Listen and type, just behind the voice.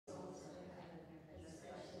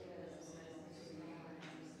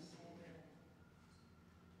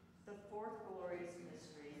fourth glorious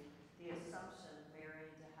mystery, the Assumption of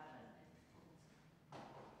Mary into heaven.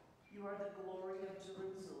 You are the glory of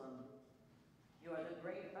Jerusalem. You are the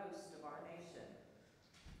great boast of our nation.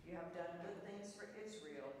 You have done good things for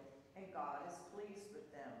Israel, and God is pleased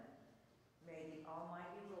with them. May the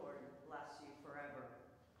Almighty Lord bless you forever.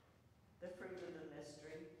 The fruit of the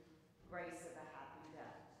mystery, grace of a happy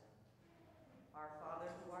death. Our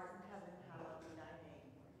Father who art in heaven, hallowed be thy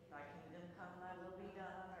name. Thy kingdom come, thy will be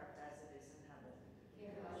done on earth as it is in heaven.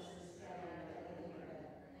 Give us this day our daily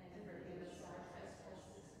bread, and forgive us our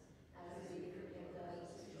trespasses, as we forgive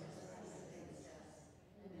those who trespass against us.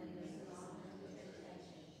 And lead us not into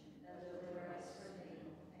temptation, but deliver us from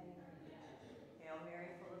evil. Amen. Hail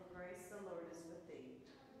Mary, full of grace, the Lord is with thee.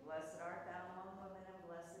 Blessed art thou among women, and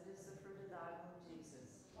blessed is the fruit of thy womb,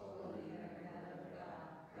 Jesus. Holy Mary, Mother of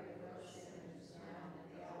God, pray for us sinners now and at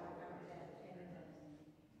the hour of our death. Amen.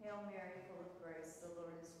 Hail Mary, full of grace, the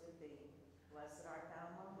Lord is with thee. Blessed art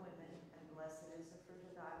thou among women, and blessed is the fruit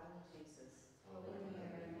of thy womb, Jesus. Holy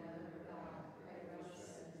Mary, Mother of God, pray for us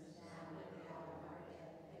sinners now and at the hour of our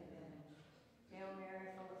death. Amen. Hail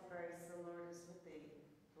Mary, full of grace, the Lord is with thee.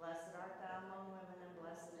 Blessed art thou among women, and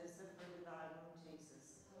blessed is the fruit of thy womb,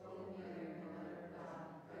 Jesus. Holy Mary, Mother of God,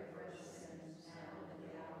 pray for us sinners now and at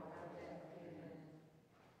the hour of our death. Amen.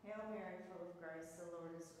 Hail Mary, full of grace, the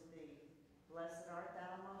Lord is with thee. Blessed art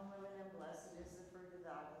thou among women, and blessed is the fruit of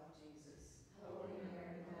thy womb, Jesus. Holy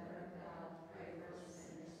Mary, Mother of God, pray for us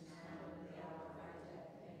sinners now and at the hour of our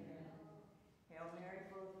death. Amen. Hail Mary,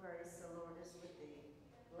 full of grace, the Lord is with thee.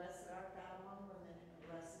 Blessed art thou among women, and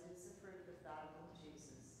blessed is the fruit of thy womb,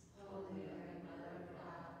 Jesus. Holy Mary, Mother of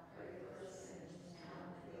God, pray for us sinners now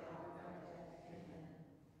and at the hour of our death. Amen.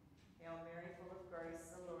 Hail Mary, full of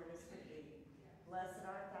grace, the Lord is with thee. Blessed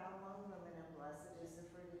art thou among women, and blessed is the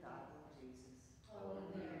fruit of thy womb, Jesus. Holy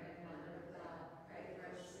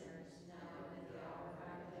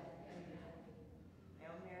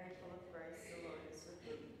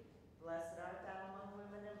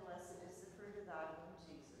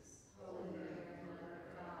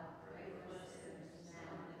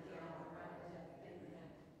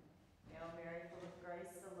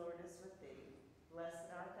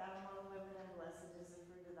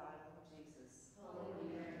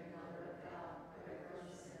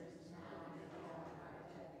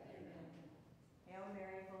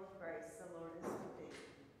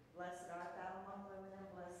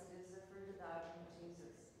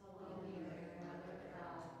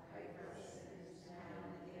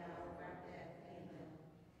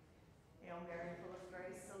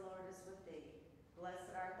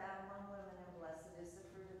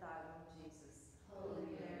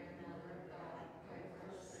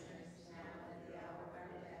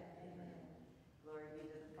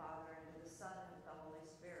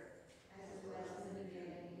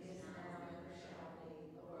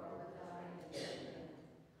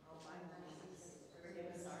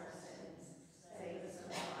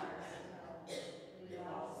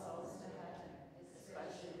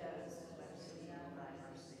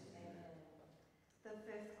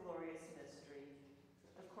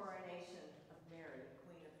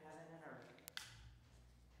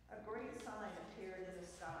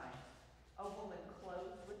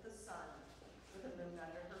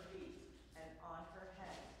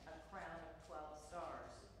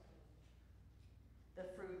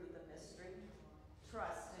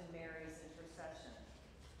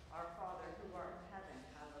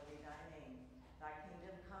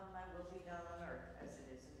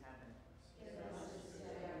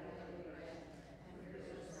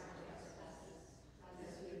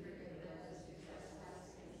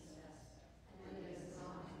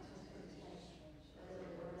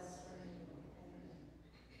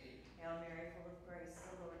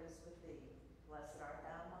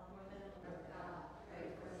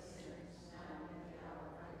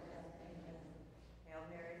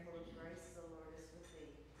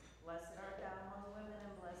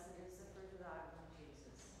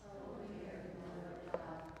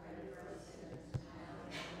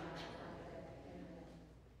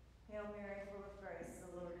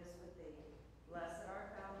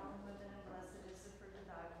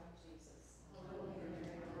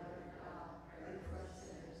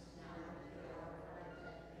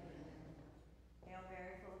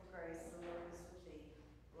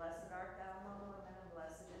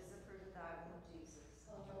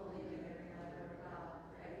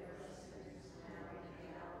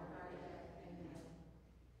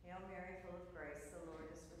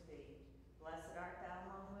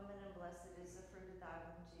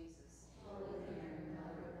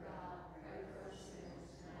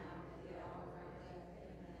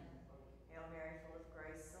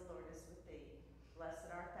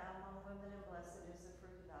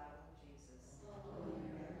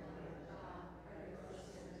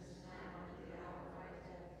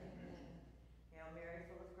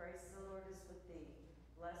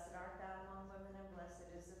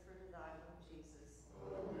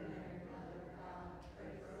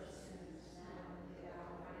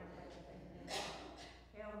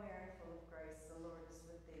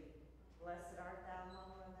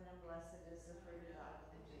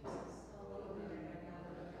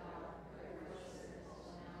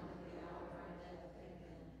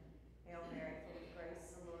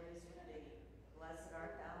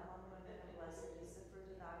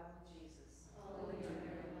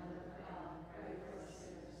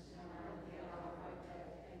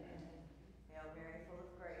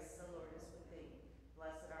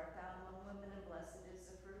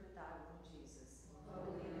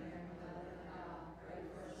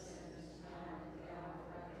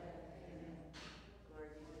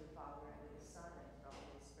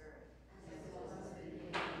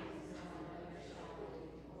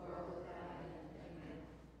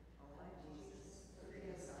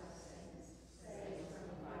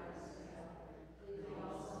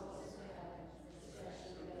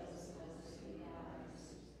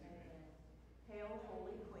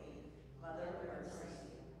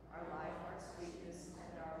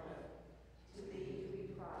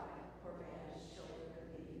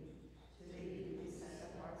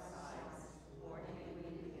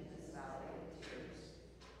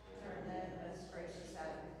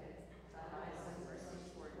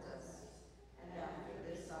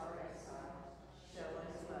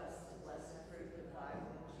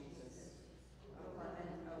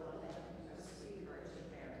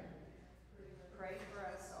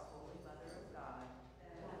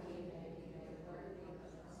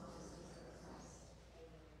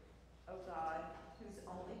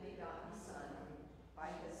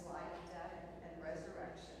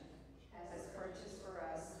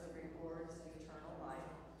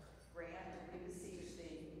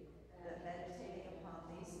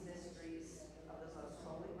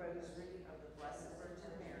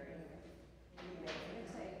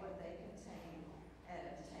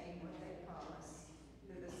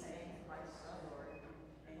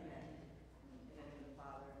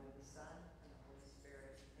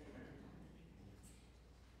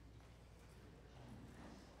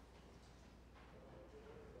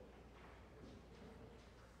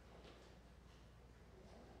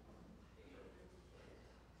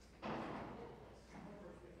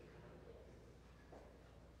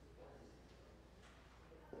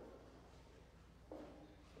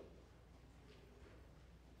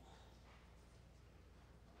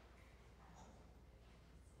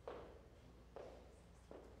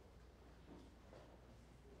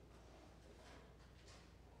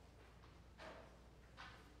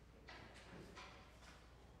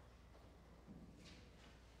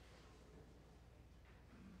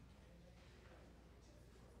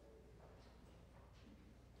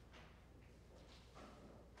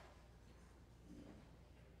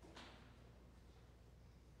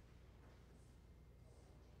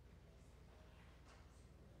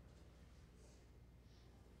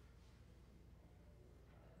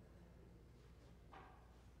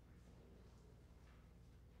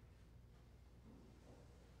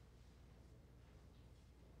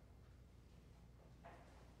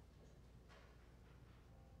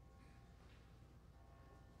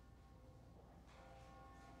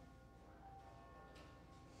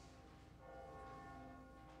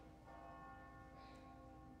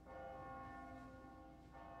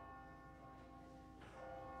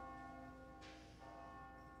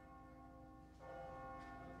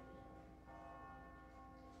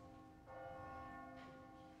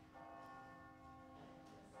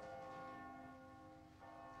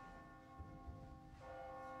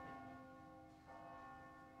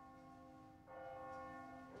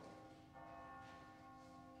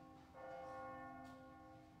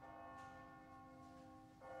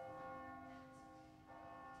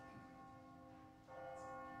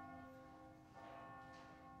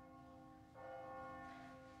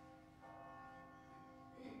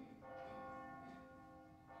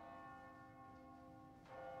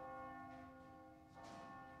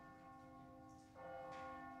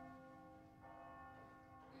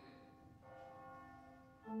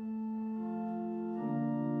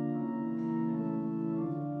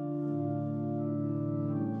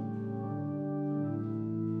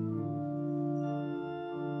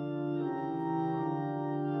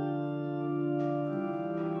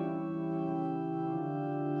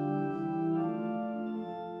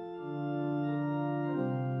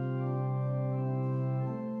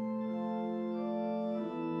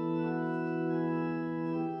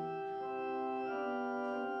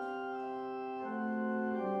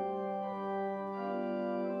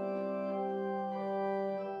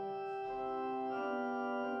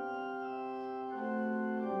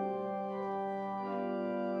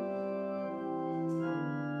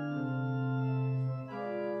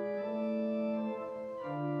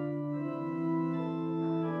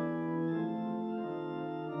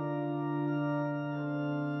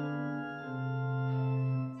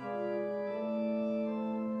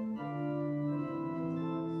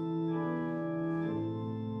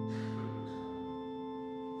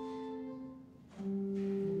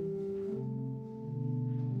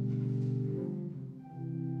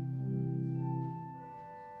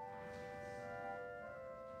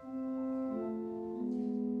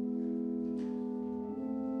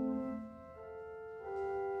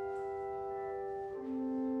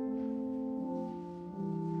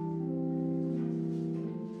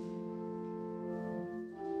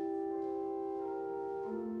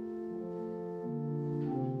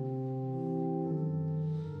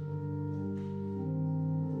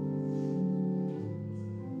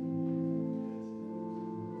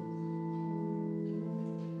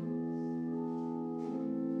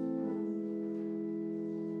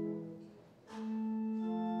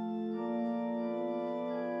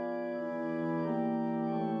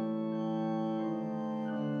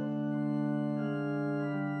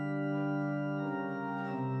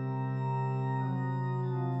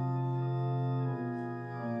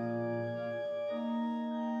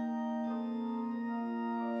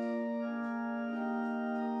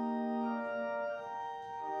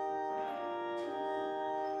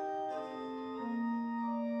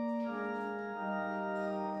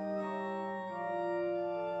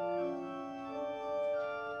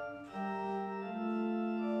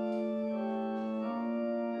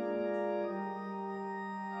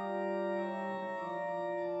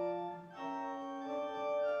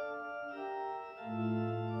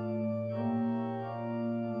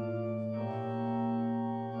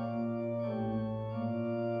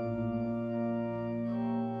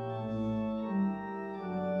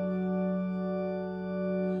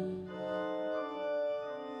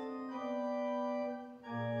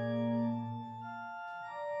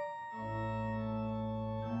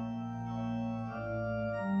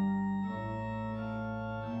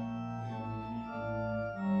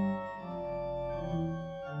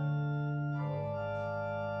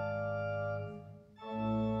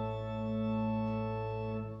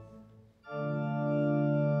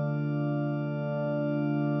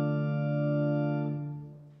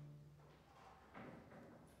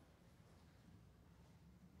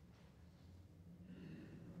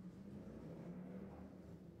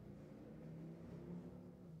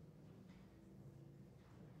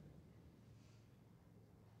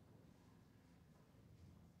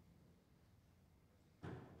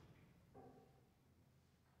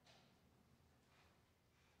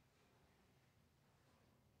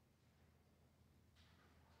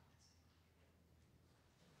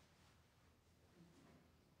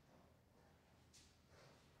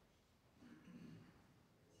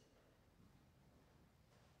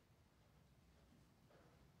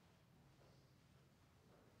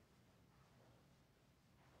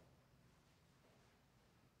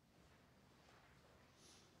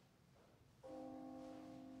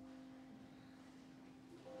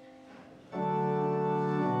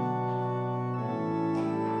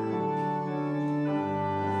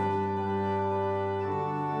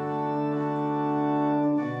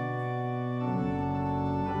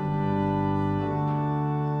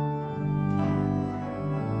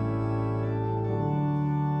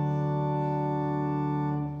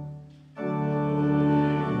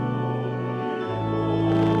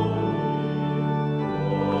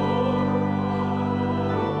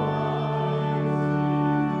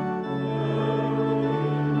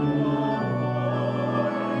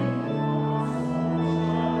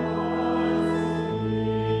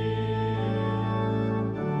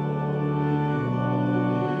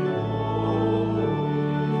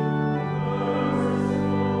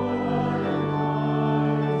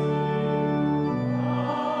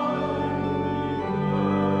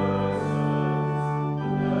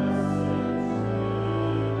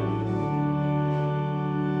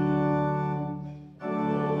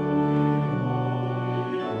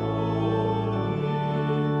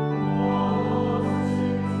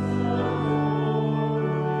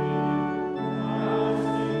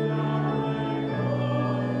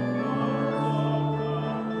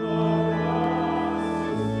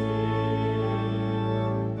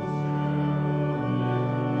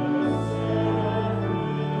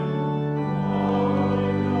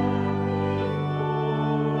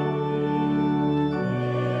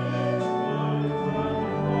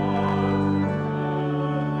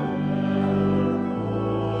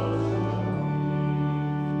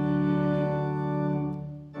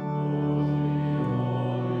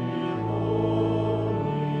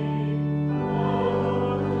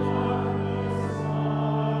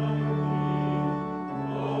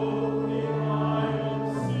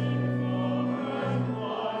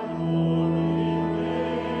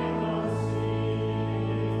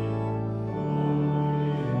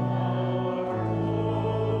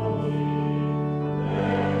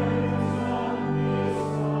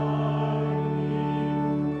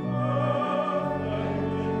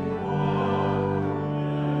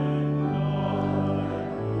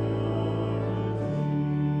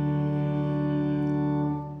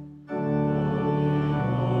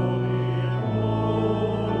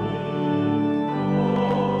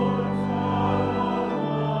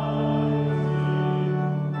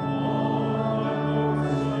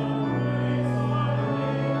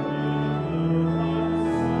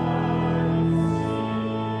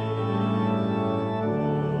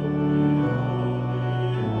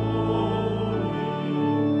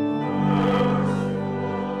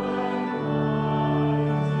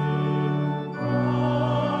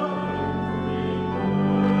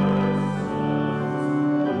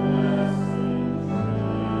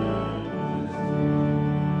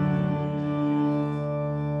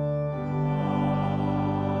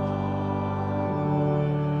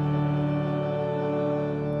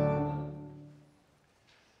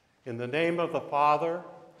In the name of the Father,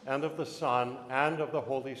 and of the Son, and of the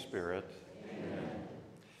Holy Spirit. Amen.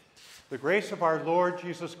 The grace of our Lord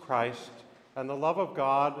Jesus Christ, and the love of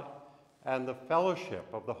God, and the fellowship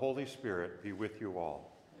of the Holy Spirit be with you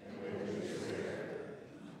all. And with your spirit.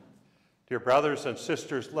 Dear brothers and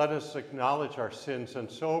sisters, let us acknowledge our sins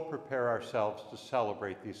and so prepare ourselves to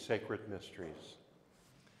celebrate these sacred mysteries.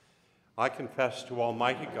 I confess to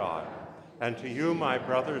Almighty God, and to you, my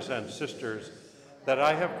brothers and sisters, that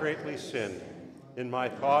I have greatly sinned in my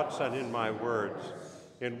thoughts and in my words,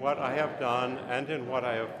 in what I have done and in what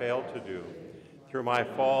I have failed to do, through my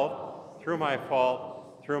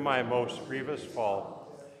most grievous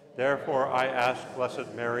fault. Therefore I ask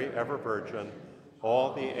Blessed Mary, ever Virgin,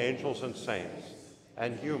 all the angels and saints,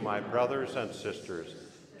 and you, my brothers and sisters,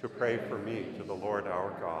 to pray for me to the Lord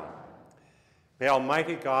our God. May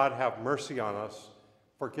Almighty God have mercy on us,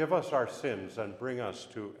 forgive us our sins, and bring us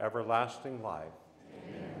to everlasting life.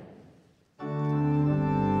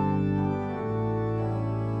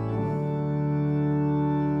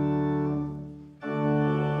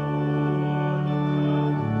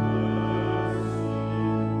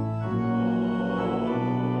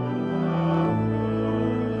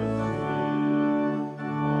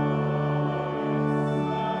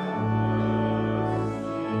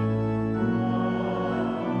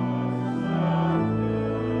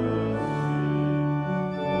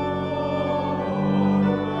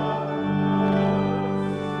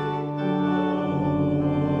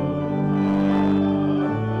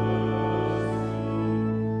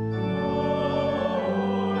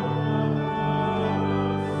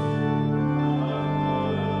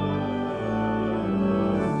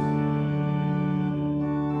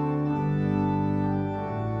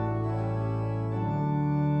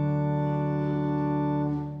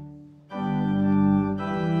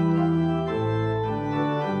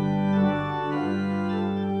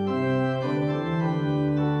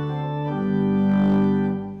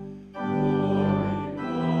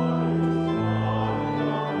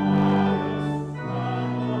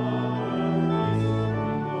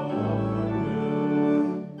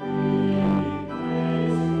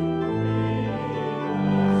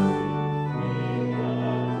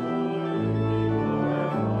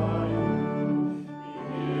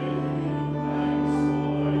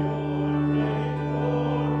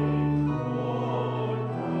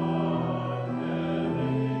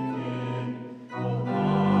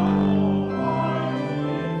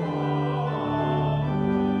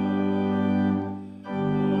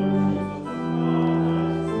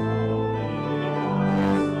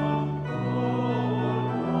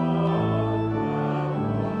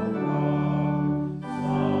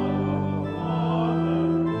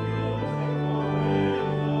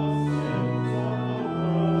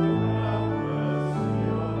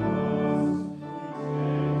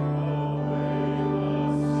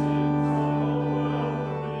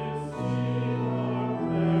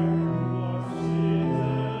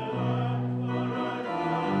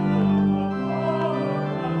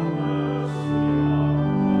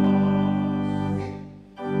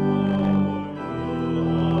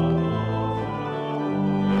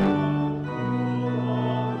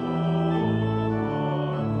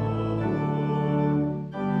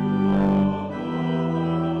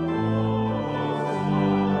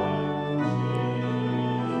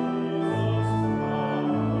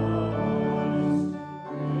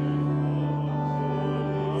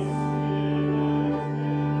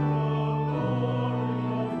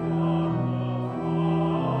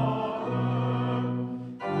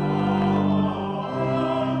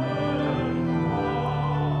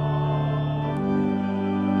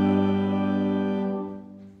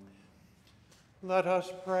 Let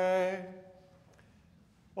us pray.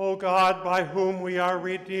 O God, by whom we are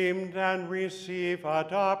redeemed and receive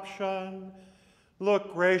adoption,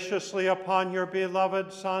 look graciously upon your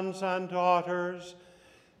beloved sons and daughters,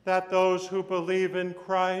 that those who believe in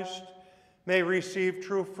Christ may receive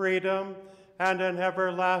true freedom and an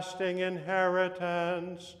everlasting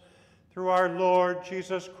inheritance. Through our Lord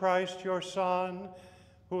Jesus Christ, your Son,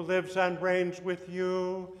 who lives and reigns with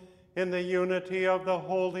you in the unity of the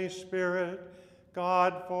Holy Spirit,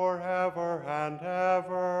 God forever and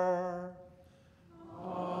ever.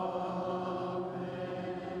 Amen.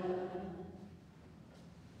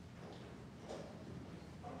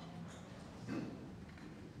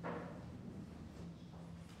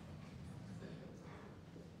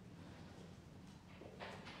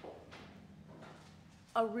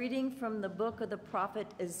 A reading from the book of the prophet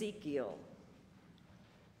Ezekiel.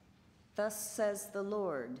 Thus says the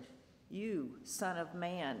Lord, you, Son of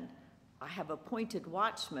Man, I have appointed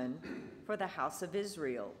watchmen for the house of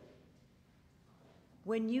Israel.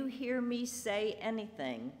 When you hear me say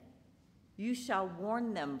anything, you shall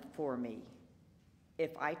warn them for me.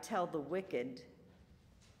 If I tell the wicked,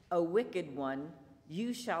 O wicked one,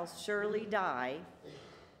 you shall surely die,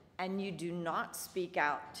 and you do not speak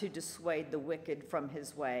out to dissuade the wicked from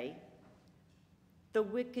his way, the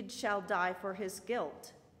wicked shall die for his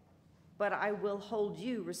guilt, but I will hold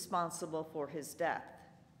you responsible for his death.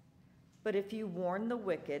 But if you warn the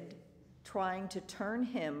wicked, trying to turn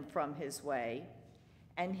him from his way,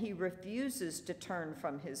 and he refuses to turn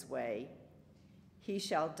from his way, he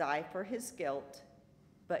shall die for his guilt,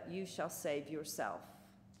 but you shall save yourself.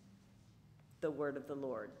 The word of the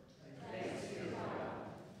Lord. Thanks be to God.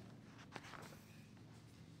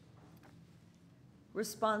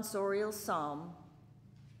 Responsorial Psalm.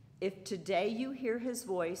 If today you hear his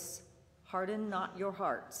voice, harden not your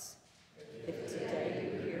hearts. If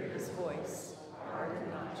today you hear his voice,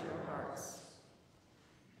 harden not your hearts.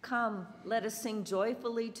 Come, let us sing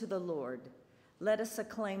joyfully to the Lord. Let us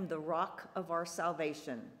acclaim the rock of our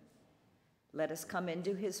salvation. Let us come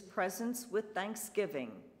into his presence with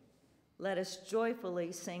thanksgiving. Let us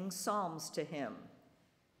joyfully sing psalms to him.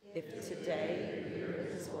 If today you hear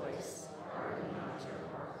his voice, harden not your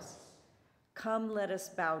hearts. Come, let us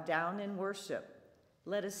bow down and worship.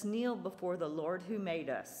 Let us kneel before the Lord who made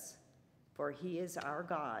us. For he is our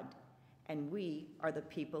God, and we are the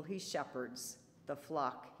people he shepherds, the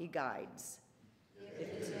flock he guides.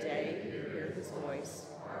 If today you hear his voice,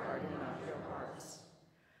 harden not your hearts.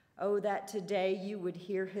 Oh, that today you would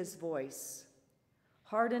hear his voice.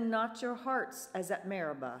 Harden not your hearts as at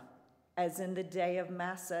Meribah, as in the day of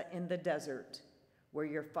Massah in the desert, where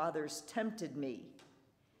your fathers tempted me.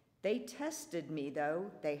 They tested me, though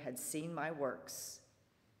they had seen my works.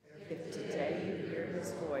 If today you hear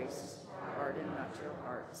his voice, harden not your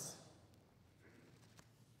hearts.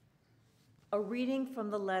 A reading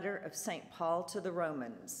from the letter of St. Paul to the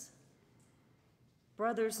Romans.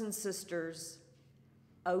 Brothers and sisters,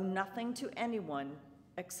 owe nothing to anyone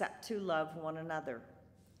except to love one another.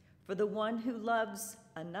 For the one who loves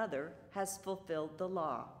another has fulfilled the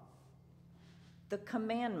law. The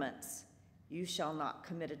commandments, you shall not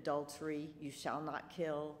commit adultery, you shall not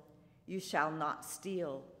kill, you shall not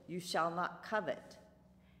steal, you shall not covet,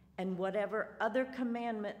 and whatever other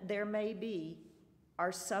commandment there may be,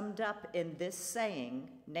 are summed up in this saying,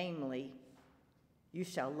 namely, you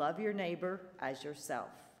shall love your neighbor as yourself.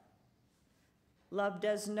 Love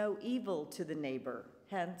does no evil to the neighbor,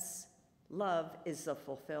 hence, love is the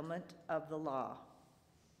fulfillment of the law.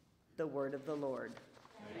 The word of the Lord.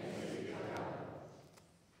 Thanks be to God.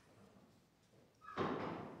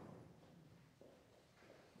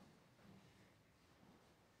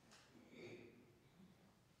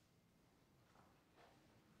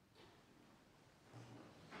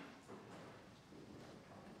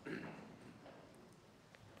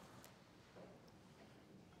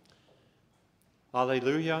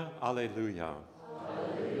 Alleluia, alleluia.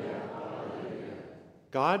 Alleluia, alleluia.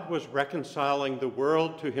 God was reconciling the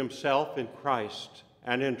world to himself in Christ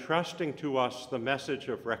and entrusting to us the message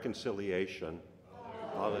of reconciliation.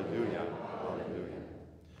 Alleluia, alleluia.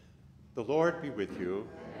 The Lord be with you.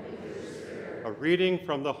 And with your spirit. A reading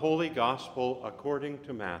from the Holy Gospel according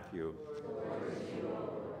to Matthew. Glory to you, O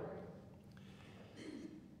Lord.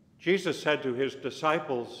 Jesus said to his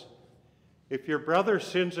disciples, "If your brother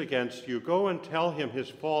sins against you, go and tell him his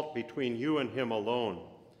fault between you and him alone.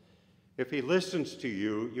 If he listens to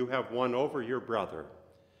you, you have won over your brother.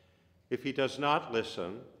 If he does not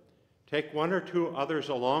listen, take one or two others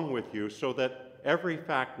along with you so that every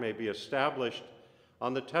fact may be established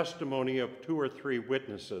on the testimony of 2 or 3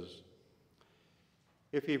 witnesses.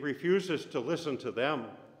 If he refuses to listen to them,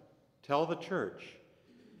 tell the church.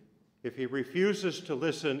 If he refuses to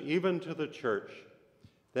listen even to the church,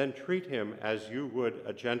 then treat him as you would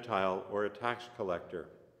a Gentile or a tax collector.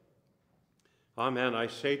 Amen, I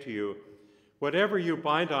say to you, whatever you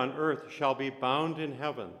bind on earth shall be bound in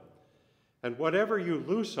heaven, and whatever you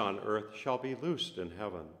loose on earth shall be loosed in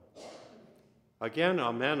heaven. Again,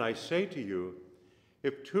 amen, I say to you,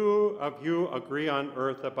 if 2 of you agree on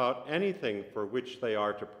earth about anything for which they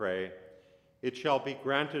are to pray, it shall be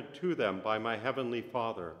granted to them by my heavenly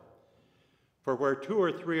Father. For where 2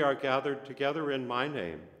 or 3 are gathered together in my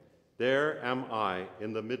name, there am I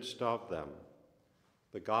in the midst of them."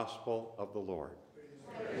 The Gospel of the Lord.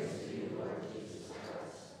 Praise to you, Lord Jesus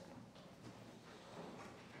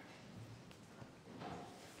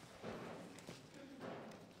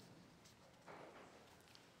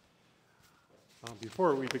Christ.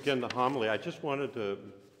 Before we begin the homily, I just wanted to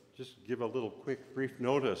give a little quick brief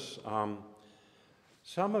notice.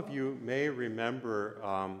 Some of you may remember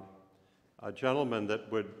a gentleman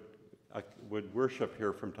that would would worship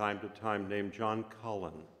here from time to time named John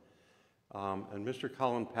Cullen. And Mr.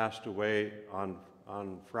 Cullen passed away on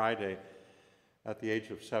Friday at the age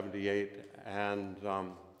of 78, and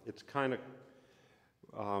it's kind of,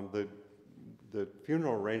 the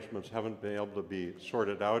funeral arrangements haven't been able to be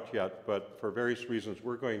sorted out yet, but for various reasons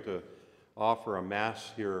we're going to offer a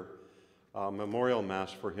Mass here, a memorial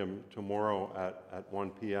Mass for him tomorrow at 1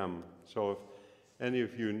 p.m. So if any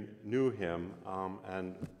of you knew him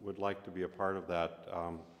and would like to be a part of that,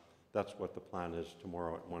 that's what the plan is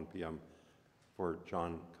tomorrow at 1 p.m. for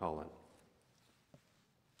John Cullen.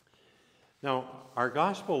 Now, our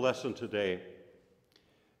gospel lesson today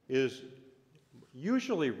is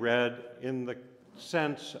usually read in the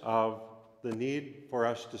sense of the need for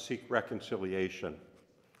us to seek reconciliation.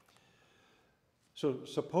 So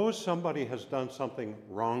suppose somebody has done something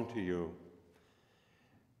wrong to you.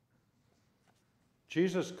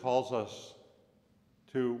 Jesus calls us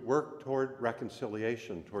to work toward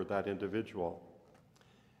reconciliation toward that individual.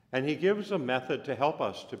 And he gives a method to help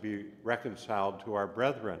us to be reconciled to our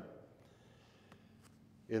brethren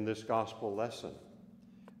in this gospel lesson.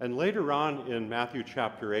 And later on in Matthew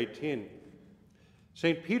chapter 18,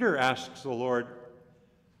 St. Peter asks the Lord,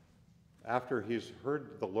 after he's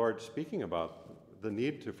heard the Lord speaking about the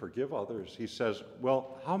need to forgive others, he says,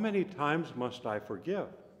 well, how many times must I forgive?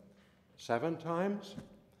 7 times?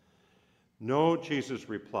 No, Jesus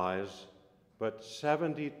replies, but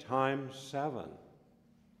 70 times 7.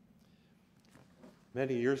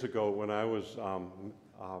 Many years ago, when I was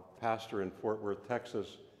a pastor in Fort Worth,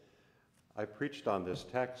 Texas, I preached on this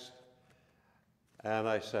text, and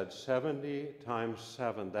I said 70 times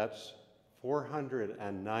 7, that's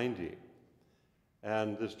 490.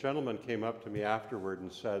 And this gentleman came up to me afterward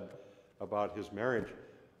and said about his marriage,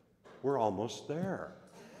 we're almost there.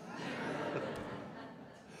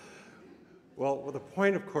 Well, the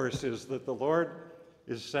point, of course, is that the Lord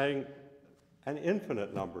is saying an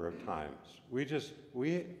infinite number of times.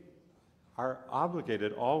 We are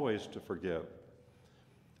obligated always to forgive.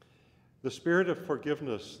 The spirit of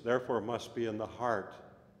forgiveness, therefore, must be in the heart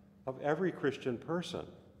of every Christian person.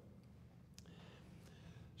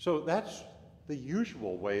 So that's the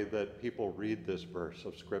usual way that people read this verse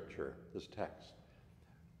of Scripture, this text.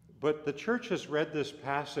 But the Church has read this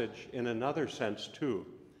passage in another sense, too.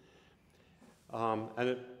 And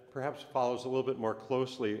it perhaps follows a little bit more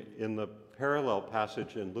closely in the parallel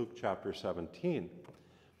passage in Luke chapter 17.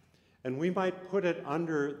 And we might put it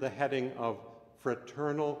under the heading of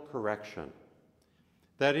fraternal correction.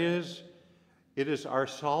 That is, it is our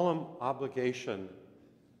solemn obligation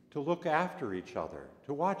to look after each other,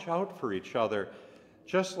 to watch out for each other,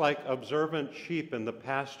 just like observant sheep in the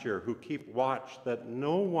pasture who keep watch that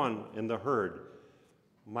no one in the herd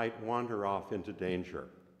might wander off into danger.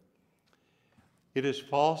 It is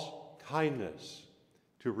false kindness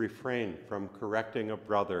to refrain from correcting a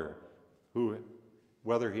brother who,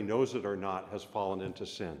 whether he knows it or not, has fallen into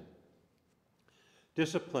sin.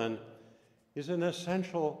 Discipline is an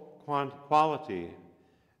essential quality,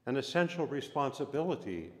 an essential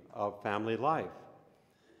responsibility of family life.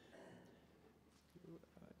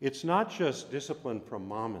 It's not just discipline from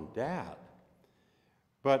mom and dad,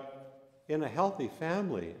 but in a healthy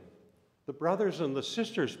family, the brothers and the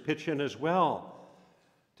sisters pitch in as well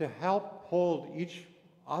to help hold each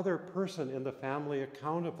other person in the family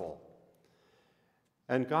accountable.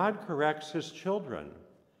 And God corrects his children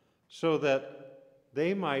so that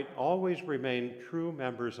they might always remain true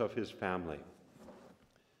members of his family.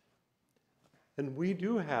 And we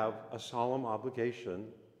do have a solemn obligation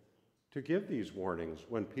to give these warnings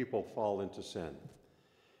when people fall into sin.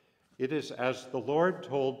 It is as the Lord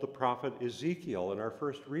told the prophet Ezekiel in our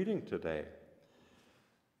first reading today.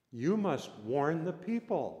 You must warn the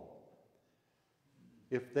people.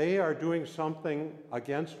 If they are doing something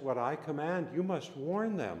against what I command, you must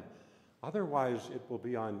warn them. Otherwise, it will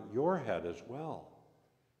be on your head as well.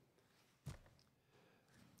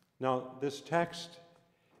 Now, this text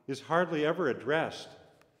is hardly ever addressed,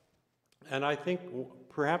 and I think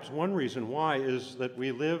perhaps one reason why is that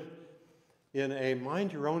we live in a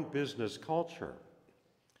mind-your-own-business culture.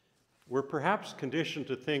 We're perhaps conditioned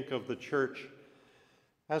to think of the church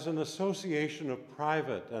as an association of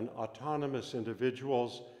private and autonomous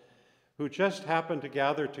individuals who just happen to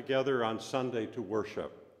gather together on Sunday to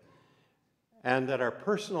worship, and that our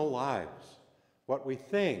personal lives, what we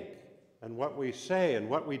think and what we say and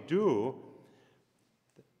what we do,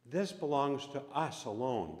 this belongs to us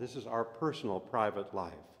alone. This is our personal private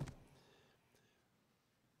life.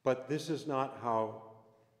 But this is not how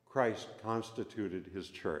Christ constituted his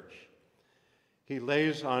church. He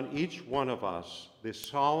lays on each one of us the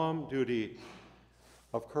solemn duty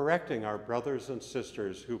of correcting our brothers and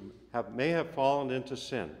sisters who may have fallen into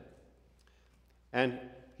sin. And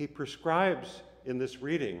he prescribes in this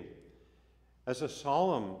reading as a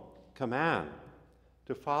solemn command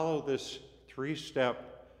to follow this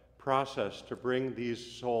three-step process to bring these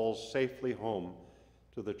souls safely home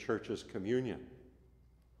to the church's communion.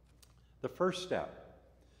 The first step,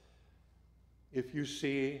 if you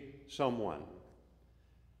see someone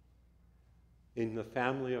in the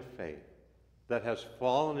family of faith that has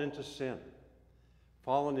fallen into sin,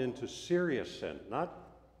 fallen into serious sin, not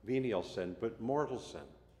venial sin, but mortal sin,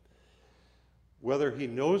 whether he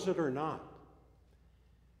knows it or not,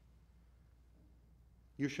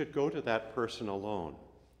 you should go to that person alone,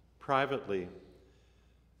 privately,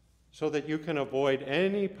 so that you can avoid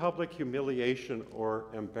any public humiliation or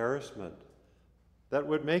embarrassment that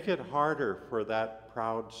would make it harder for that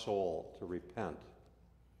proud soul to repent.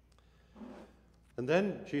 And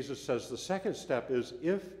then Jesus says the second step is,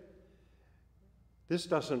 if this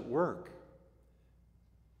doesn't work,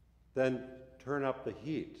 then turn up the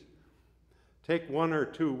heat. Take one or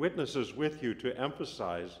two witnesses with you to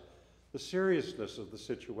emphasize the seriousness of the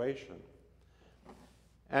situation.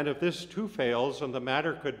 And if this too fails and the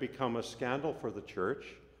matter could become a scandal for the church,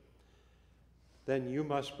 then you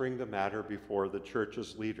must bring the matter before the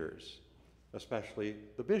church's leaders, especially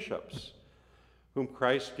the bishops, whom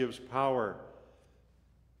Christ gives power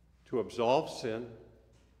to absolve sin,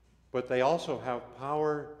 but they also have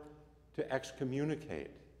power to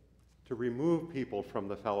excommunicate, to remove people from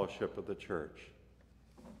the fellowship of the church.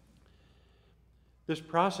 This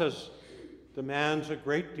process demands a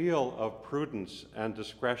great deal of prudence and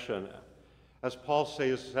discretion. As Paul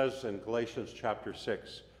says in Galatians chapter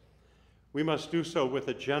 6, we must do so with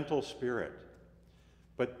a gentle spirit,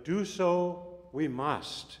 but do so we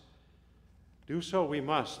must. Do so we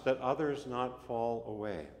must, that others not fall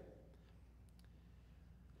away.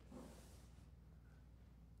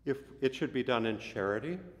 If it should be done in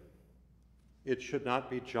charity, it should not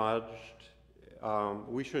be judged.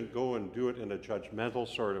 We shouldn't go and do it in a judgmental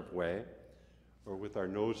sort of way, or with our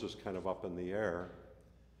noses kind of up in the air.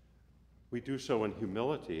 We do so in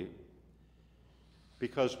humility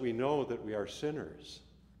because we know that we are sinners.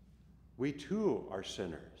 We too are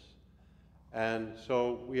sinners. And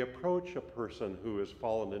so we approach a person who has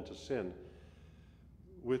fallen into sin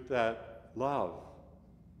with that love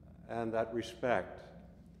and that respect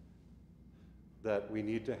that we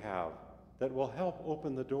need to have, that will help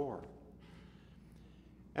open the door.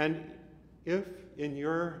 And if in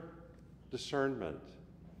your discernment,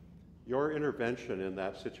 your intervention in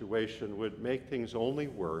that situation would make things only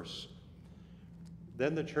worse,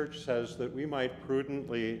 then the church says that we might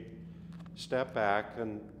prudently step back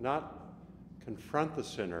and not confront the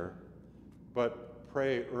sinner, but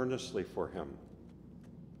pray earnestly for him.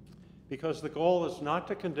 Because the goal is not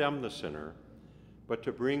to condemn the sinner, but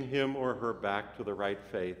to bring him or her back to the right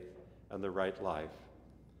faith and the right life.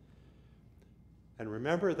 And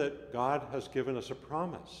remember that God has given us a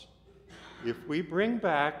promise. If we bring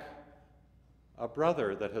back a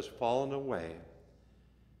brother that has fallen away,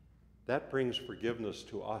 that brings forgiveness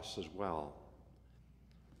to us as well.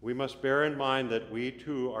 We must bear in mind that we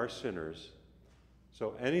too are sinners,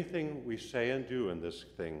 so anything we say and do in this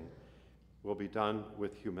thing will be done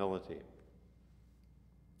with humility.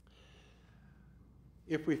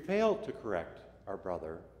 If we fail to correct our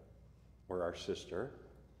brother or our sister,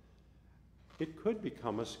 it could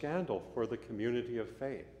become a scandal for the community of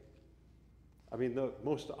faith. I mean, the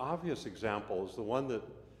most obvious example is the one that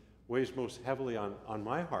weighs most heavily on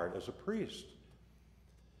my heart as a priest.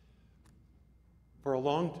 For a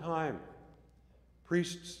long time,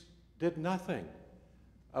 priests did nothing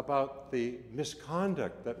about the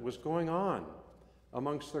misconduct that was going on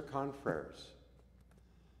amongst their confreres.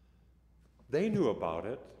 They knew about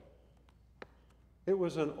it. It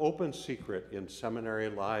was an open secret in seminary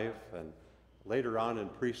life and later on in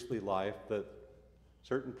priestly life that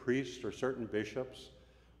certain priests or certain bishops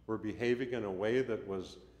were behaving in a way that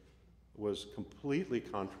was completely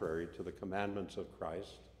contrary to the commandments of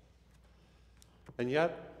Christ. And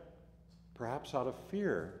yet, perhaps out of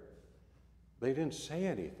fear, they didn't say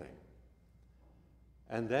anything.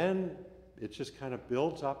 And then it just kind of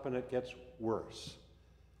builds up and it gets worse.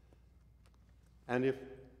 And if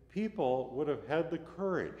people would have had the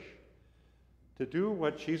courage to do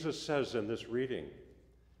what Jesus says in this reading,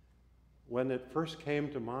 when it first came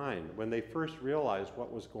to mind, when they first realized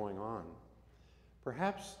what was going on,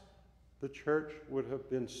 perhaps the church would have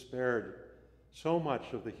been spared so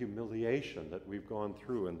much of the humiliation that we've gone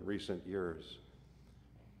through in recent years.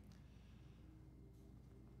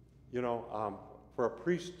 You know, for a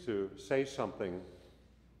priest to say something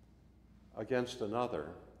against another,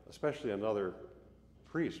 especially another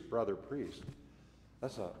priest, brother priest,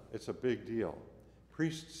 it's a big deal.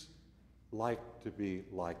 Priests like to be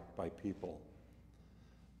liked by people.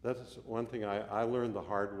 That's one thing I learned the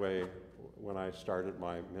hard way when I started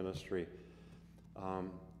my ministry.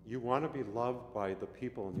 You want to be loved by the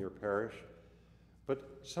people in your parish,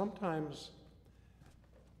 but sometimes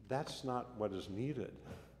that's not what is needed.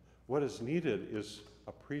 What is needed is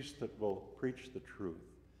a priest that will preach the truth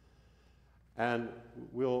and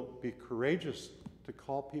will be courageous to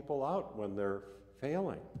call people out when they're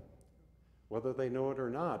failing, whether they know it or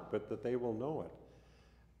not, but that they will know it.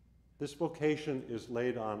 This vocation is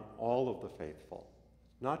laid on all of the faithful,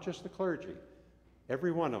 not just the clergy.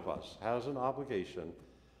 Every one of us has an obligation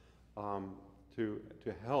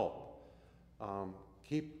to help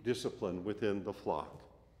keep discipline within the flock.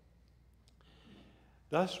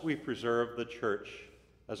 Thus we preserve the church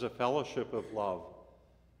as a fellowship of love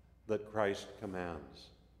that Christ commands.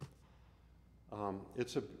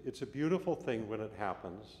 It's a beautiful thing when it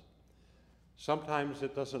happens. Sometimes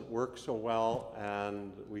it doesn't work so well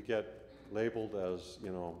and we get labeled as,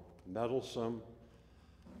 meddlesome.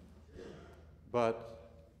 But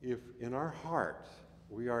if in our heart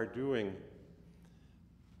we are doing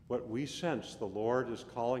what we sense the Lord is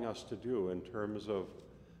calling us to do in terms of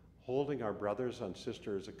holding our brothers and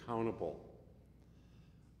sisters accountable,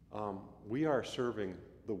 we are serving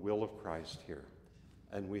the will of Christ here,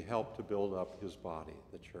 and we help to build up his body,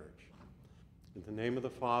 the church. In the name of the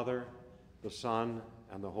Father, the Son,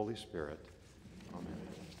 and the Holy Spirit. Amen.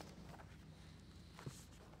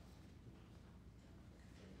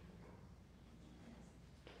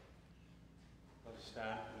 Let us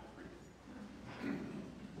stand for the creed.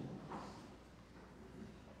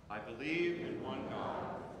 I believe in one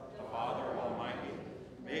God, the Father Almighty,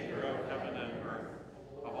 maker of heaven and earth,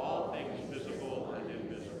 of all things visible and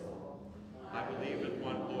invisible. I believe in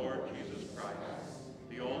one Lord Jesus Christ,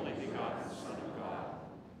 the only begotten Son of God,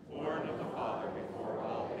 born of the Father before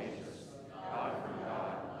all ages, God from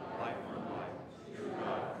God, life from life, true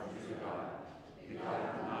God from true God,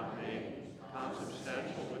 begotten, not made,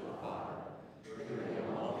 consubstantial with the Father, through him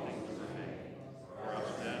all things were made. For us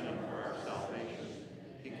men and for our salvation,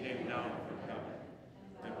 he came down from heaven,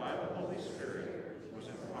 and by the Holy Spirit was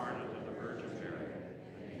incarnate of the Virgin Mary,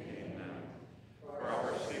 and became man. For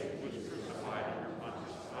our sake was crucified under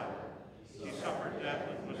Pontius Pilate. He suffered death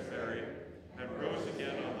and was buried, and rose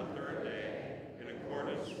again on the third day, in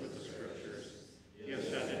accordance with the Scriptures. He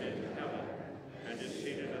ascended into heaven, and is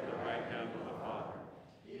seated at the right hand of the Father.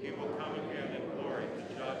 He will come again in glory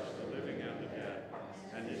to judge the living and the dead,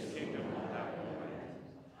 and his kingdom will have no end.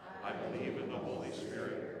 I believe in the Holy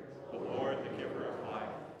Spirit, the Lord, the giver of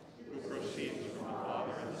life, who proceeds from the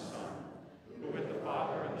Father and the Son, who with the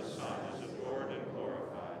Father and the Son is adored and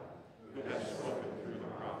glorified, who has spoken through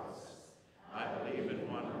the prophets. I believe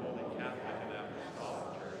in one holy Catholic and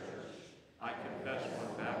apostolic church. I confess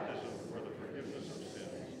one baptism for the forgiveness of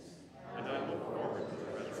sins, and I look forward to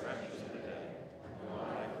the resurrection of the dead and the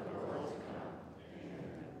life of the world to come.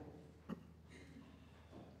 Amen.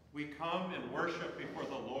 We come in worship before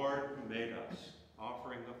the Lord who made us,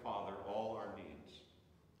 offering the Father all our needs.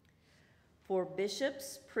 For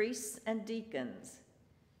bishops, priests, and deacons,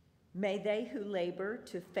 may they who labor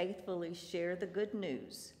to faithfully share the good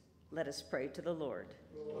news, let us pray to the Lord.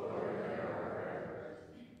 Lord,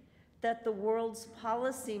 that the world's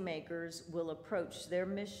policymakers will approach their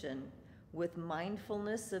mission with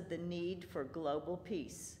mindfulness of the need for global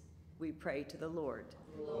peace, we pray to the Lord.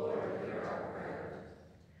 Lord, hear our prayer.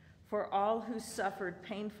 For all who suffered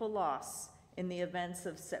painful loss in the events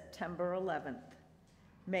of September 11th,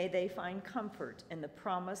 may they find comfort in the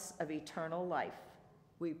promise of eternal life,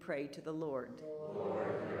 we pray to the Lord. Lord,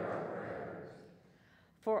 hear our prayers.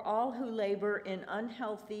 For all who labor in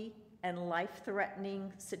unhealthy and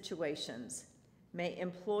life-threatening situations, may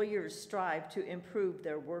employers strive to improve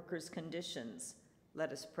their workers' conditions.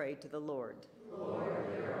 Let us pray to the Lord. Lord,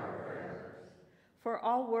 hear our prayers. For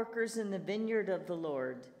all workers in the vineyard of the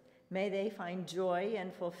Lord, may they find joy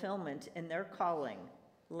and fulfillment in their calling.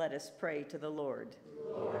 Let us pray to the Lord.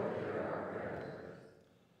 Lord, hear our prayers.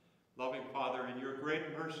 Loving Father, in your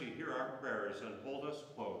great mercy, hear our prayers and hold us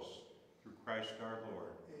close through Christ our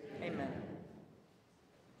Lord. Amen.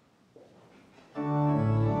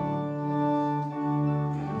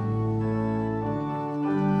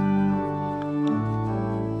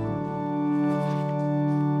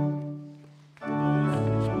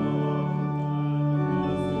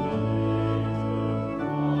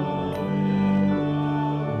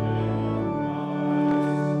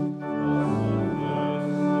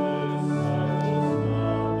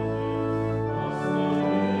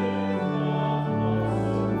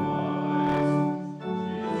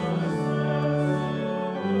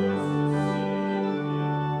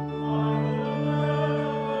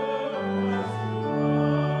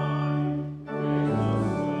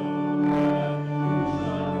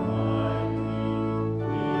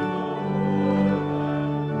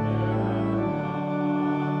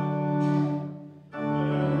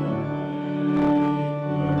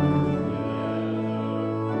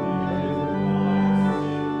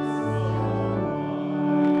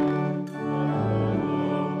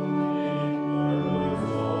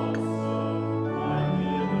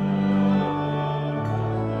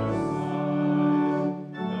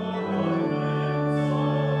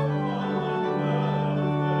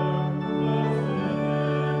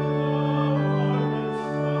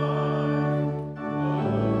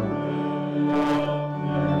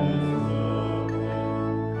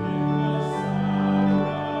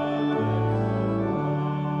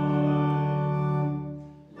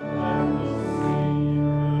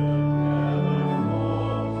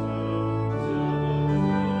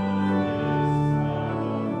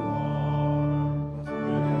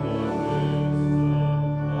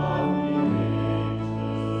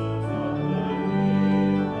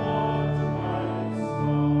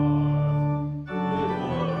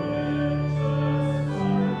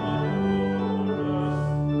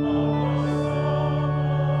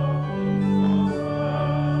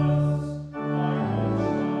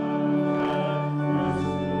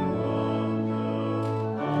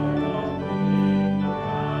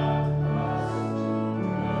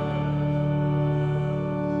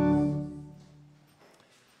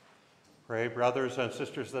 brothers and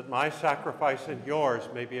sisters, that my sacrifice and yours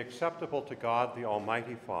may be acceptable to God, the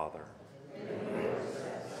Almighty Father.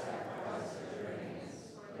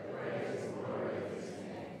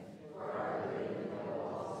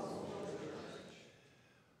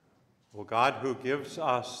 O God, who gives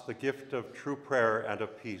us the gift of true prayer and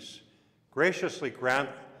of peace, graciously grant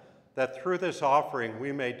that through this offering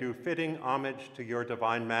we may do fitting homage to your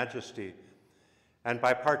divine majesty, and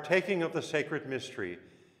by partaking of the sacred mystery,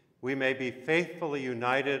 we may be faithfully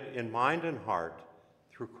united in mind and heart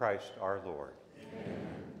through Christ our Lord. Amen.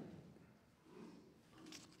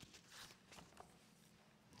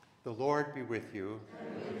 The Lord be with you.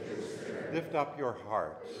 And with your spirit. Lift up your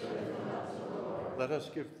hearts. Let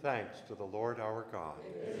us give thanks to the Lord our God.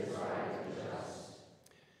 It is right and just.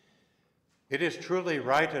 It is truly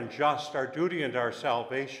right and just, our duty and our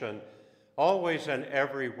salvation, always and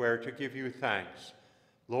everywhere to give you thanks,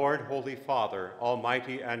 Lord, Holy Father,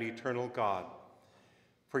 Almighty and eternal God.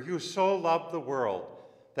 For you so loved the world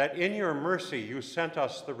that in your mercy you sent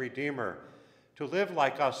us the Redeemer to live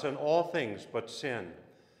like us in all things but sin,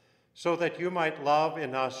 so that you might love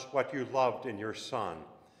in us what you loved in your Son,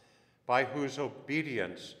 by whose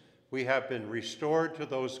obedience we have been restored to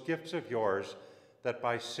those gifts of yours that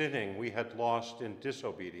by sinning we had lost in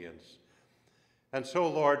disobedience. And so,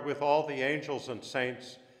 Lord, with all the angels and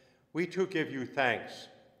saints, we too give you thanks,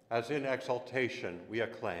 as in exaltation we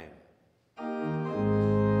acclaim.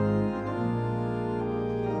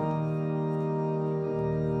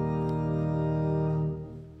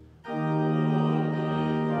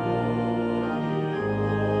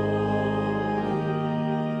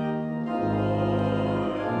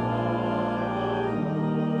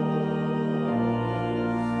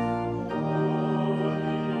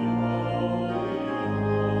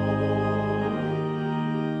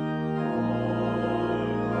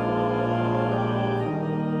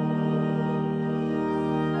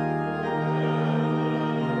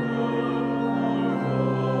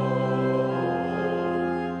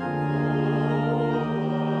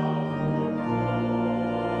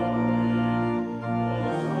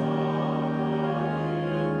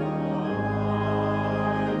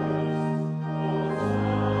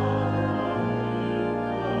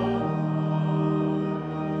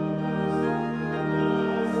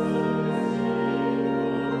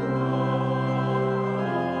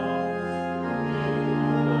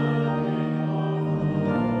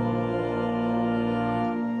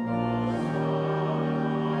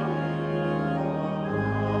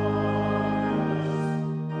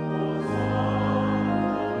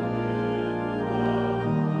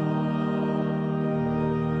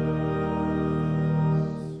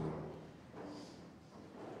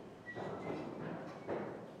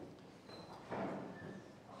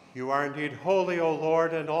 You are indeed holy, O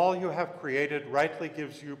Lord, and all you have created rightly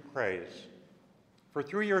gives you praise. For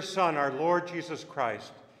through your Son, our Lord Jesus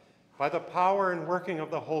Christ, by the power and working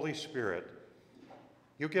of the Holy Spirit,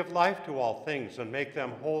 you give life to all things and make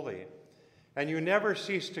them holy, and you never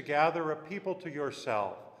cease to gather a people to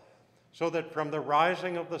yourself, so that from the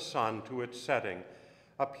rising of the sun to its setting,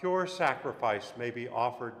 a pure sacrifice may be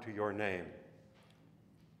offered to your name.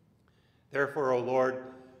 Therefore, O Lord,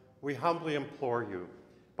 we humbly implore you,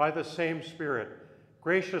 by the same Spirit,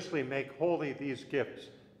 graciously make holy these gifts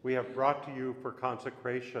we have brought to you for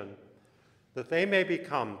consecration, that they may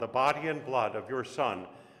become the body and blood of your Son,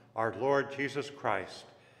 our Lord Jesus Christ,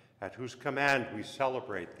 at whose command we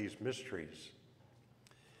celebrate these mysteries.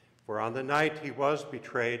 For on the night he was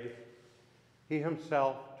betrayed, he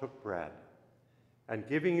himself took bread, and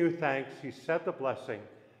giving you thanks, he said the blessing,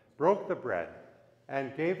 broke the bread,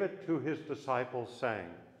 and gave it to his disciples, saying,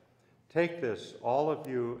 "Take this, all of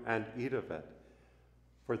you, and eat of it,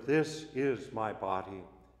 for this is my body,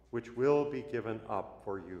 which will be given up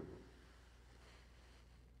for you."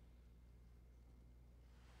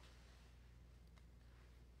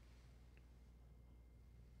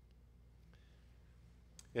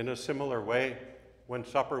 In a similar way, when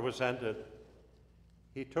supper was ended,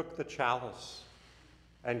 he took the chalice,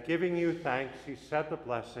 and giving you thanks, he said the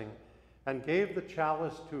blessing, and gave the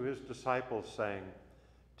chalice to his disciples, saying,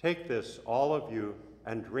 "Take this, all of you,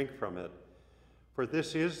 and drink from it, for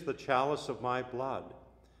this is the chalice of my blood,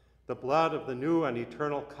 the blood of the new and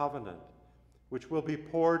eternal covenant, which will be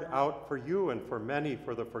poured out for you and for many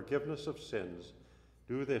for the forgiveness of sins.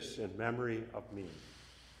 Do this in memory of me."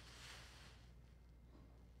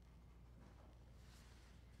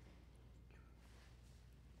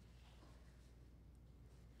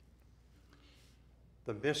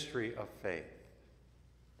 The mystery of faith.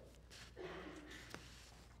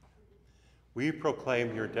 We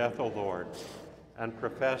proclaim your death, O Lord, and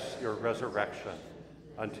profess your resurrection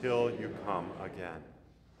until you come again.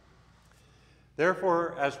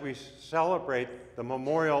 Therefore, as we celebrate the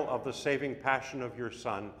memorial of the saving passion of your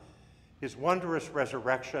Son, his wondrous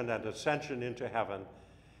resurrection and ascension into heaven,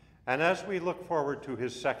 and as we look forward to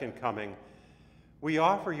his second coming, we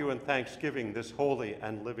offer you in thanksgiving this holy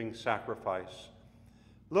and living sacrifice.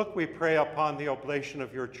 Look, we pray, upon the oblation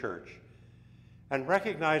of your church, and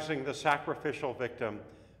recognizing the sacrificial victim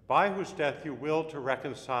by whose death you will to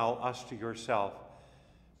reconcile us to yourself,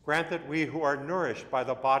 grant that we who are nourished by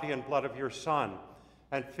the body and blood of your Son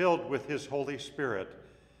and filled with his Holy Spirit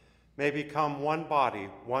may become one body,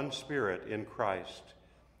 one spirit in Christ.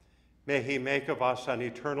 May he make of us an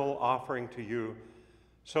eternal offering to you,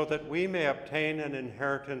 so that we may obtain an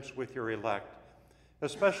inheritance with your elect,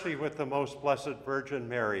 especially with the most blessed Virgin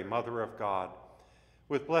Mary, Mother of God,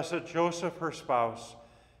 with blessed Joseph, her spouse,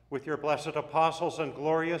 with your blessed apostles and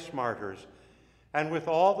glorious martyrs, and with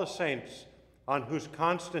all the saints on whose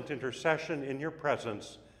constant intercession in your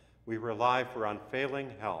presence we rely for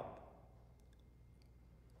unfailing help.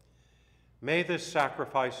 May this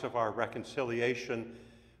sacrifice of our reconciliation,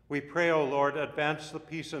 we pray, O Lord, advance the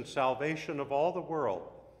peace and salvation of all the world.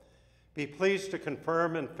 Be pleased to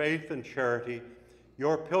confirm in faith and charity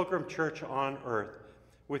your pilgrim church on earth,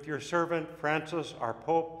 with your servant Francis, our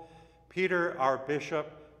Pope, Peter, our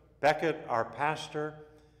Bishop, Becket, our pastor,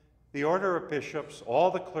 the order of bishops,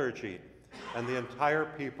 all the clergy, and the entire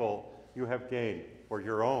people you have gained for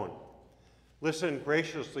your own. Listen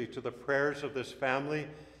graciously to the prayers of this family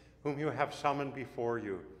whom you have summoned before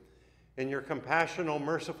you. In your compassion, O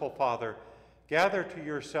merciful Father, gather to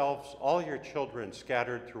yourselves all your children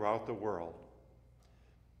scattered throughout the world.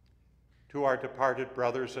 To our departed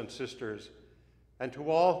brothers and sisters, and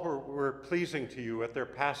to all who were pleasing to you at their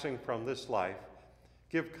passing from this life,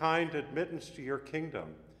 give kind admittance to your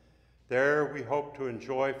kingdom. There we hope to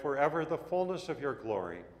enjoy forever the fullness of your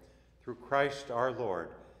glory, through Christ our Lord,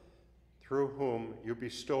 through whom you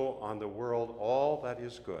bestow on the world all that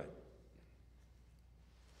is good.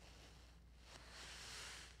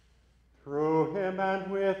 Through him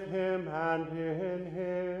and with him and in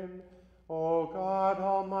him, O God,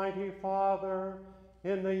 Almighty Father,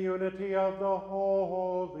 in the unity of the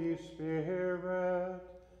Holy Spirit,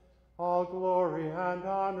 all glory and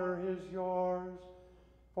honor is yours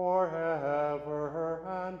forever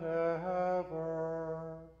and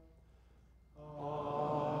ever. Amen.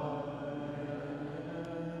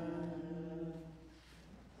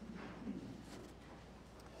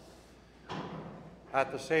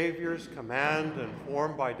 At the Savior's command and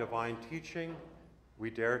formed by divine teaching, we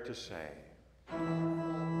dare to say,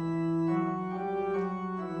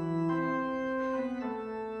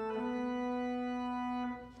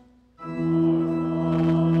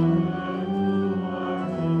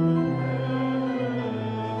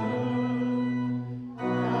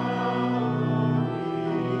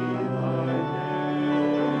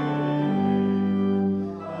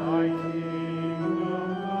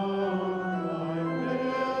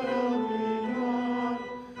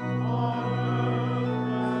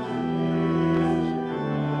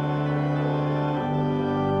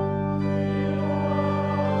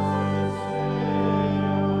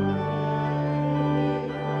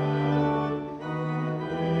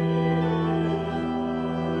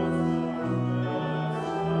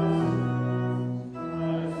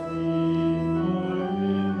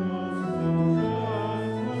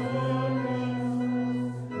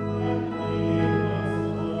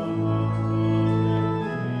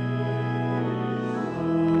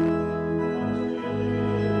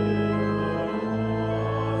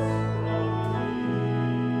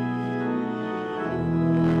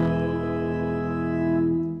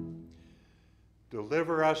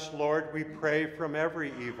 Deliver us, Lord, we pray, from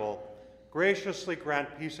every evil. Graciously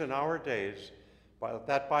grant peace in our days,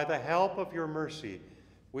 that by the help of your mercy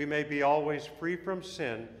we may be always free from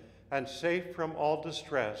sin and safe from all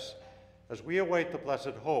distress, as we await the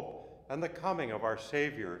blessed hope and the coming of our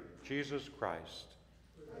Savior, Jesus Christ.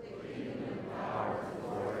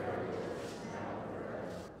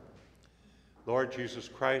 Lord Jesus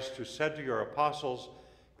Christ, who said to your apostles,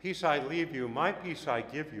 "Peace I leave you, my peace I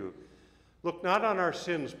give you," look not on our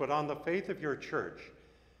sins, but on the faith of your church,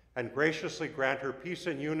 and graciously grant her peace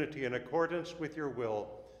and unity in accordance with your will,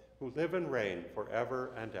 who live and reign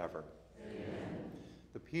forever and ever. Amen.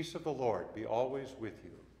 The peace of the Lord be always with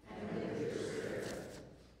you. And with your spirit.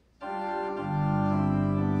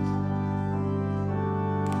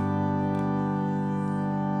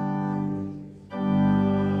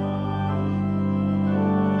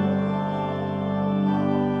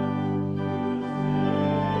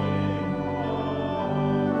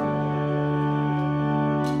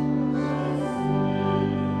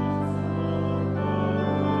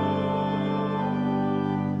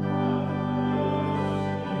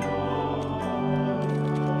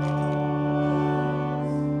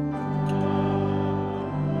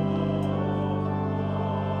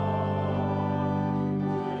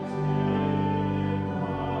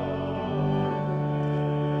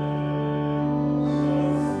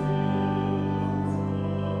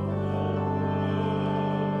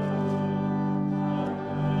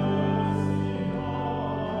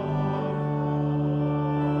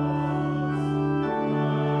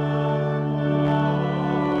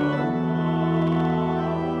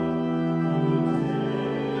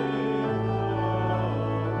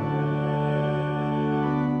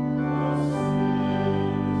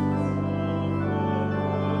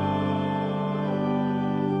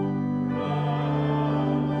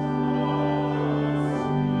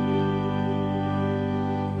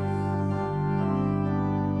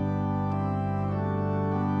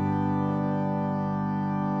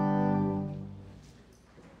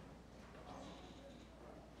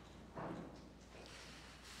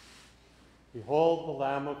 Behold the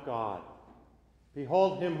Lamb of God.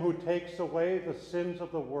 Behold him who takes away the sins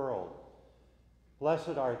of the world. Blessed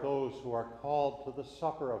are those who are called to the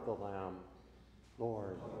supper of the Lamb.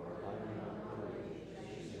 Lord, I am not worthy that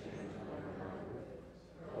you should enter my heart,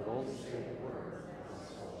 but only say the word, and my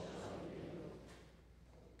soul shall be healed.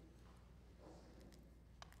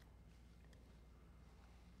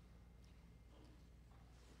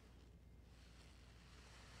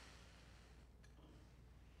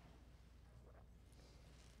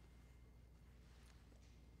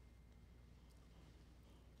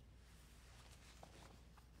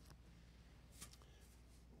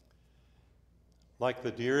 Like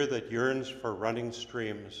the deer that yearns for running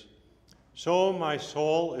streams, so my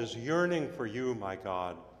soul is yearning for you, my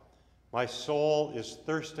God. My soul is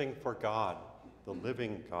thirsting for God, the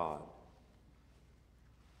living God.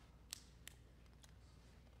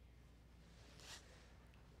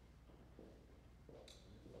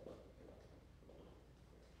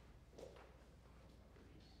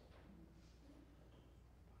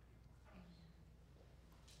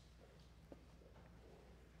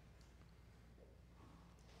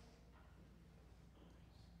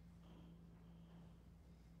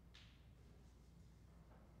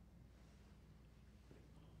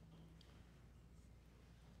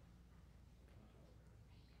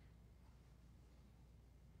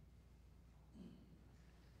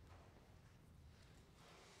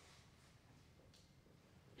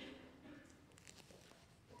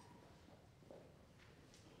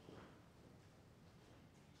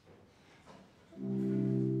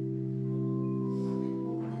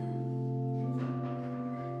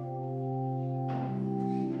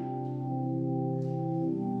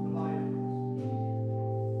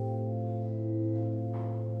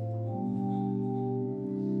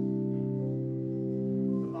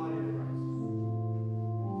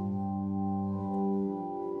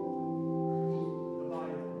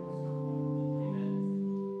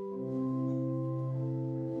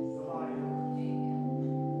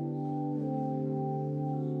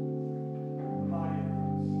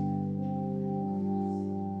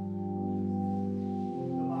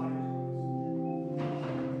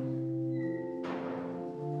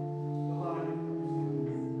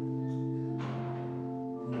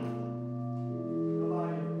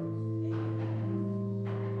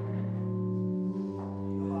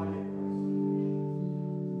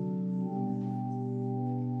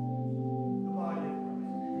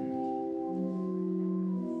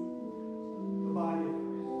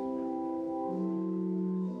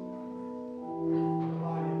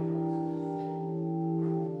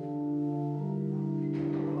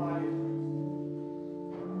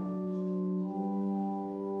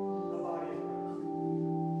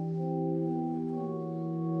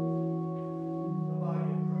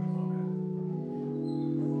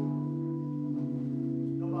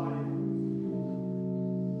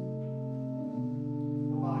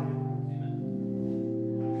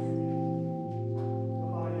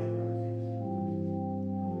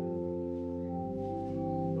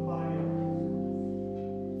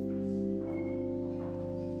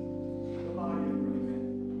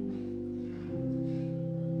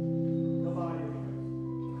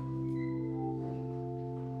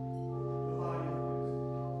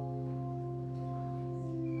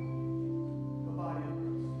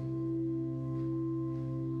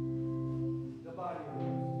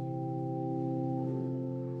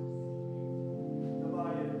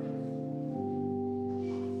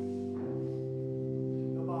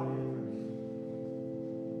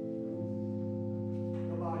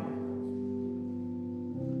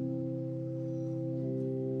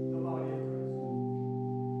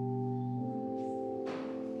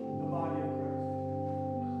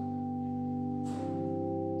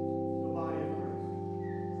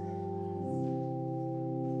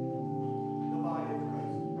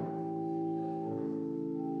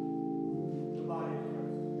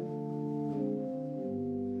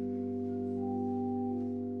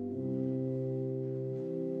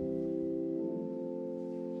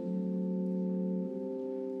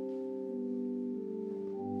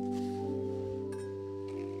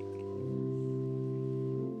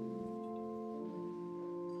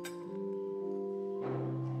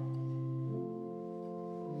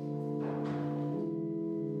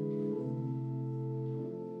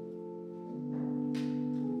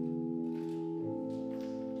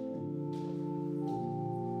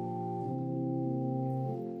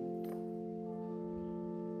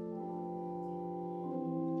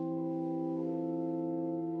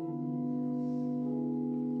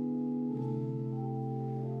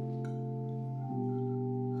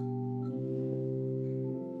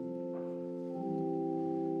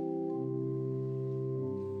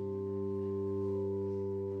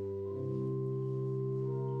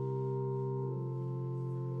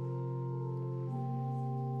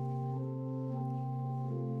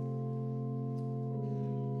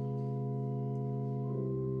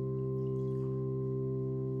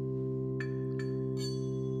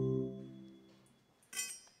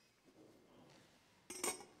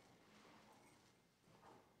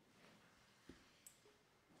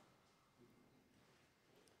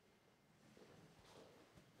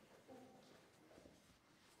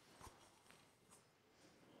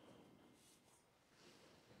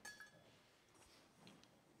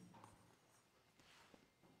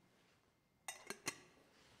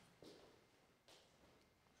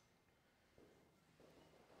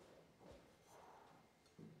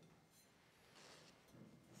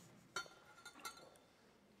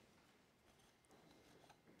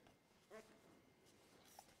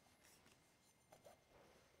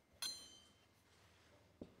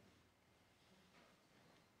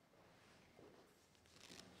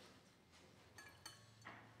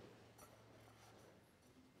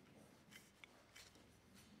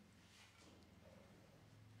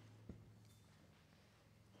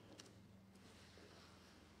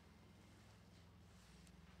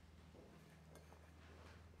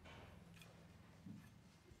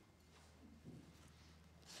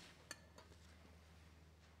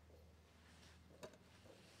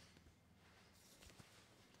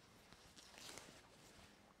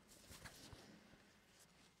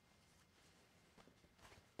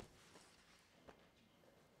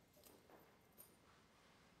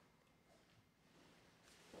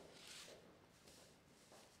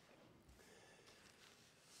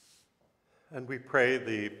 And we pray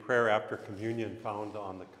the prayer after communion found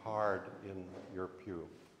on the card in your pew.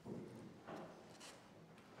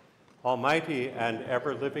 Almighty and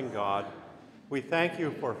ever-living God, we thank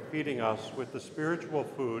you for feeding us with the spiritual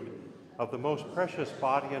food of the most precious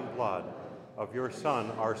body and blood of your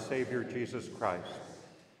Son, our Savior, Jesus Christ,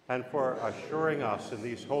 and for assuring us in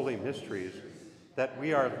these holy mysteries that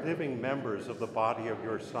we are living members of the body of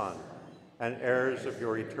your Son and heirs of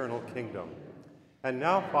your eternal kingdom. And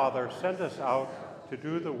now, Father, send us out to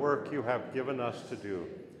do the work you have given us to do,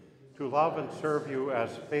 to love and serve you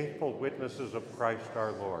as faithful witnesses of Christ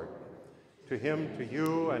our Lord. To him, to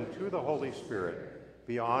you, and to the Holy Spirit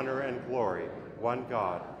be honor and glory, one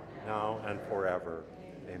God, now and forever.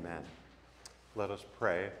 Amen. Let us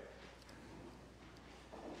pray.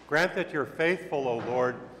 Grant that your faithful, O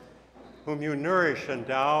Lord, whom you nourish and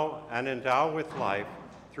endow with life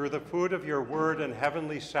through the food of your word and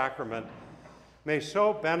heavenly sacrament, may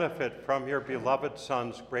so benefit from your beloved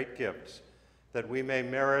Son's great gifts that we may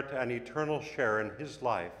merit an eternal share in his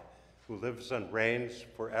life, who lives and reigns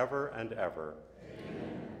forever and ever.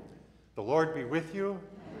 Amen. The Lord be with you.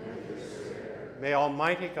 And with your spirit. May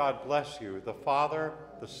Almighty God bless you, the Father,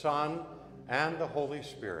 the Son, and the Holy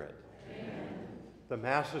Spirit. Amen. The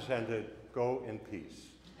Mass is ended. Go in peace.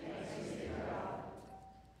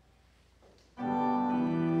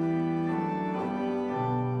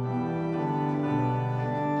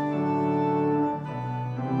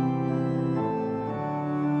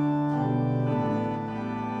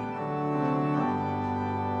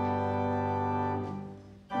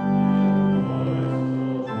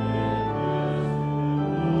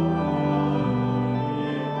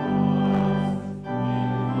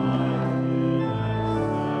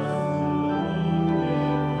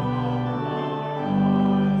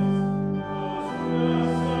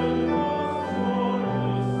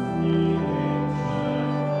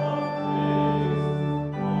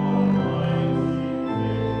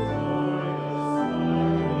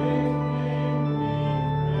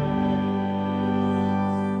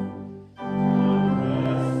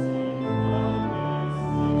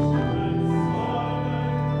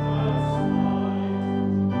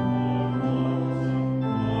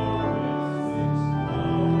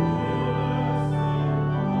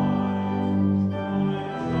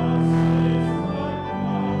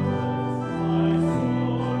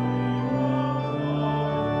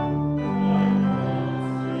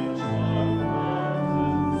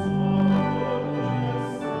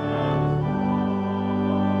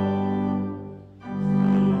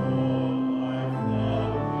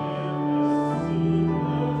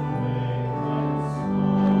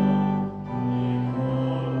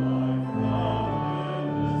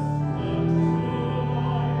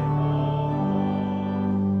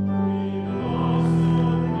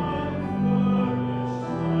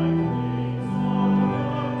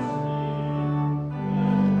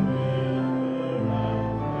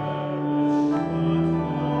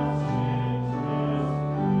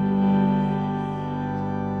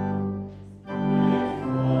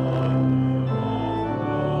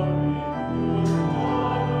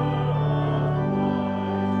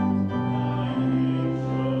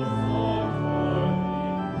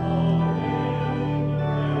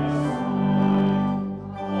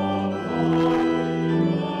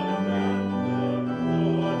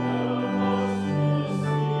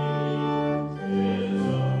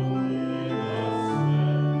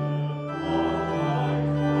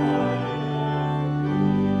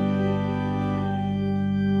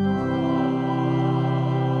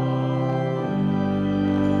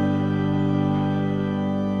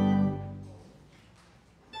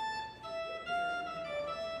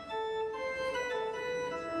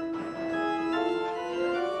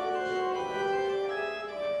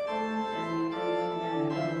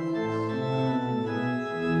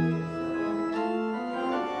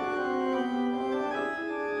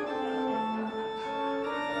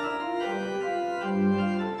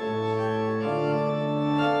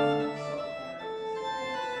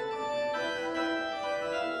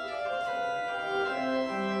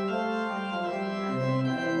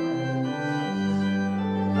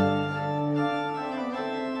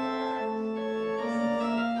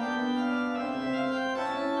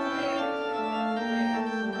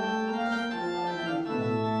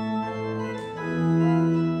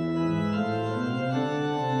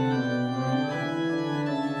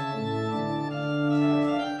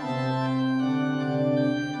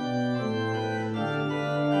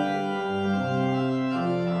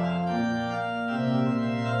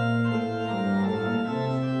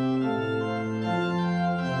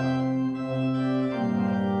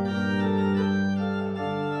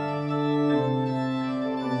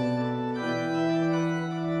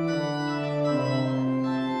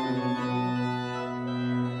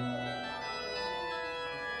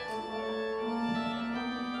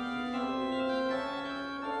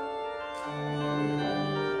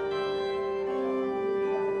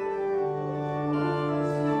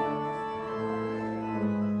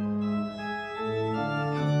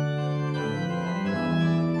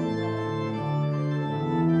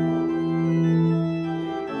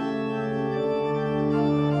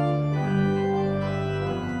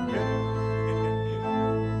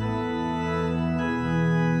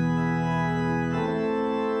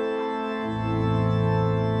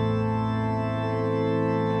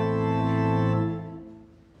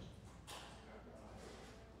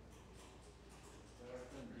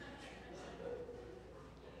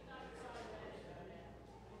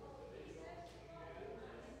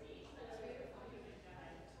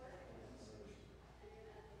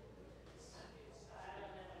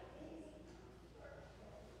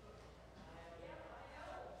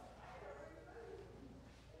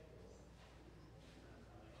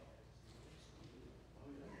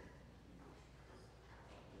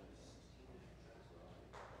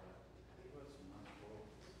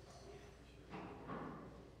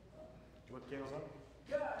 Caleb up?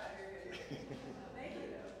 Yeah, I hear you.